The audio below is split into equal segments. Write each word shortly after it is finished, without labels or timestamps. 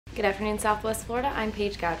Good afternoon, Southwest Florida. I'm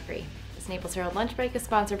Paige Godfrey. This Naples Herald lunch break is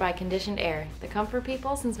sponsored by Conditioned Air, the comfort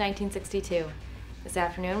people since 1962. This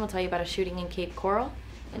afternoon, we'll tell you about a shooting in Cape Coral,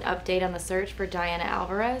 an update on the search for Diana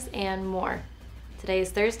Alvares, and more. Today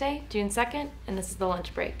is Thursday, June 2nd, and this is the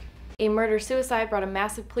lunch break. A murder-suicide brought a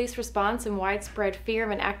massive police response and widespread fear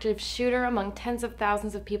of an active shooter among tens of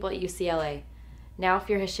thousands of people at UCLA. Now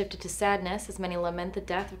fear has shifted to sadness as many lament the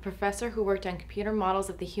death of a professor who worked on computer models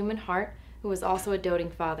of the human heart, who was also a doting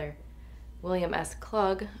father. William S.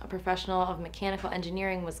 Klug, a professional of mechanical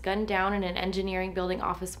engineering, was gunned down in an engineering building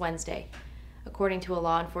office Wednesday. According to a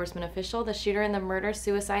law enforcement official, the shooter in the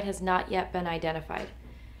murder-suicide has not yet been identified.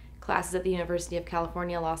 Classes at the University of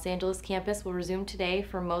California, Los Angeles campus will resume today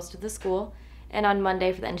for most of the school and on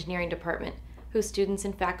Monday for the engineering department, whose students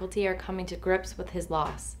and faculty are coming to grips with his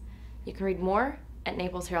loss. You can read more at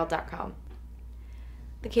naplesherald.com.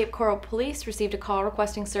 The Cape Coral Police received a call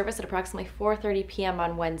requesting service at approximately 4:30 p.m.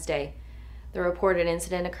 on Wednesday. The reported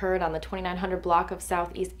incident occurred on the 2900 block of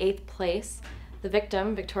Southeast 8th Place. The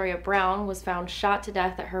victim, Victoria Brown, was found shot to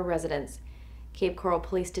death at her residence. Cape Coral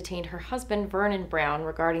Police detained her husband, Vernon Brown,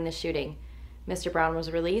 regarding the shooting. Mr. Brown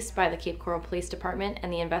was released by the Cape Coral Police Department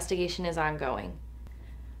and the investigation is ongoing.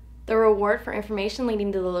 The reward for information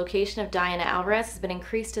leading to the location of Diana Alvarez has been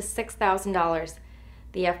increased to $6,000.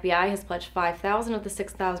 The FBI has pledged $5,000 of the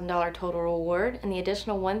 $6,000 total reward, and the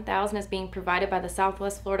additional $1,000 is being provided by the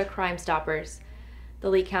Southwest Florida Crime Stoppers. The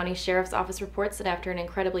Lee County Sheriff's Office reports that after an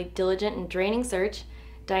incredibly diligent and draining search,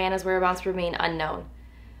 Diana's whereabouts remain unknown.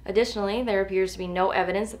 Additionally, there appears to be no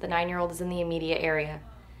evidence that the 9-year-old is in the immediate area.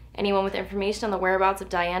 Anyone with information on the whereabouts of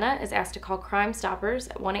Diana is asked to call Crime Stoppers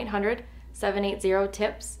at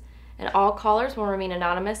 1-800-780-TIPS, and all callers will remain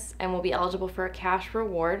anonymous and will be eligible for a cash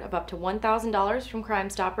reward of up to $1,000 from Crime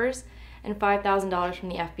Stoppers and $5,000 from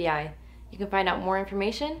the FBI. You can find out more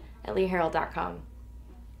information at leeherald.com.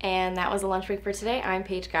 And that was the lunch break for today. I'm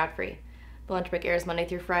Paige Godfrey. The lunch break airs Monday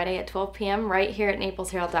through Friday at 12 p.m. right here at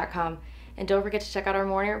naplesherald.com. And don't forget to check out our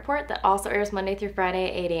morning report that also airs Monday through Friday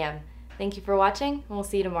at 8 a.m. Thank you for watching, and we'll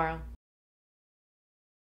see you tomorrow.